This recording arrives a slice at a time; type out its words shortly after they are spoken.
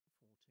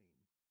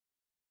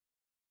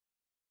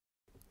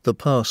The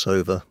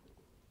Passover.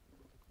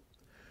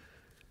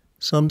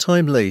 Some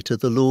time later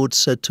the Lord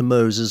said to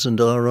Moses and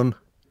Aaron,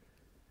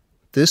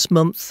 "This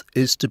month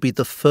is to be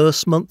the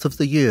first month of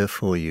the year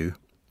for you.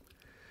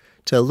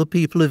 Tell the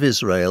people of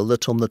Israel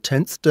that on the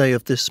 10th day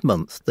of this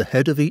month the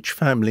head of each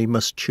family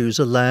must choose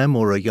a lamb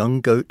or a young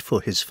goat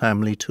for his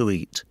family to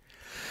eat.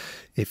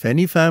 If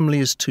any family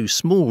is too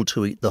small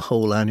to eat the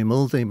whole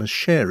animal, they must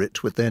share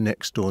it with their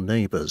next-door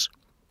neighbours.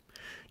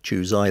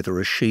 Choose either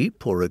a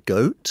sheep or a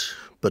goat,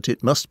 but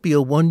it must be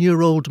a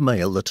 1-year-old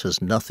male that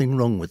has nothing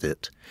wrong with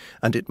it,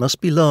 and it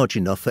must be large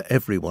enough for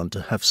everyone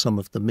to have some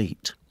of the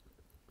meat.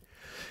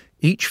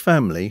 Each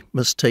family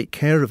must take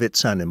care of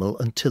its animal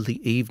until the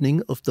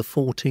evening of the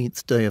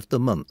 14th day of the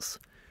month,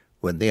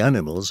 when the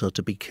animals are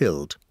to be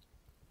killed.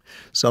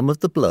 Some of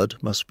the blood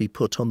must be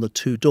put on the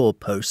 2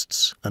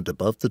 doorposts and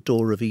above the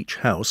door of each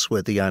house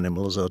where the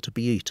animals are to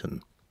be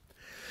eaten.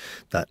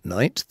 That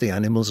night the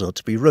animals are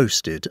to be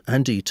roasted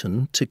and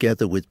eaten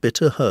together with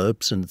bitter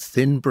herbs and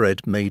thin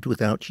bread made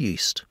without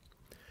yeast.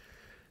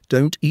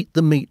 Don't eat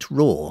the meat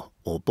raw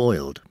or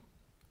boiled.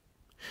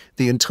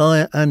 The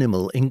entire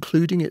animal,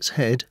 including its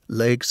head,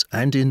 legs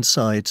and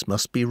insides,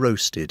 must be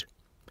roasted.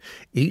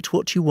 Eat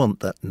what you want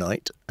that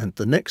night, and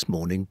the next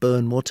morning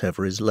burn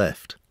whatever is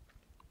left.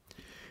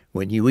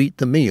 When you eat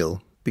the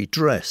meal, be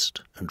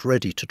dressed and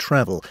ready to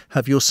travel.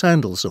 Have your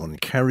sandals on,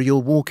 carry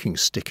your walking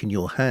stick in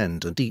your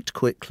hand, and eat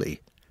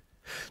quickly.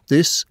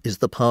 This is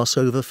the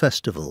Passover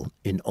festival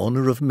in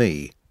honour of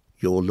me,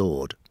 your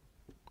Lord.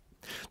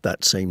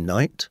 That same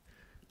night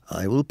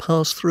I will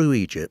pass through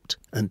Egypt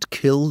and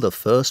kill the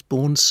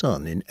firstborn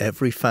son in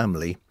every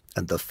family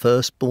and the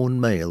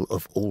firstborn male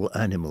of all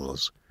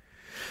animals.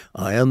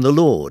 I am the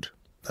Lord,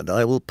 and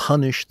I will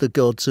punish the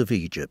gods of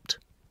Egypt.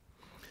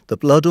 The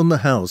blood on the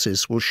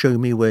houses will show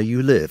me where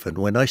you live, and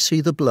when I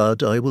see the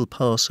blood I will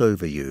pass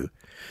over you.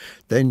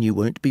 Then you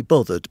won't be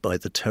bothered by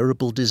the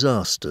terrible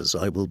disasters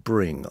I will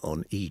bring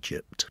on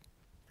Egypt.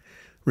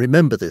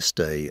 Remember this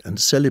day and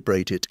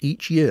celebrate it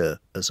each year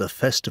as a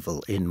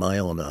festival in my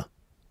honour.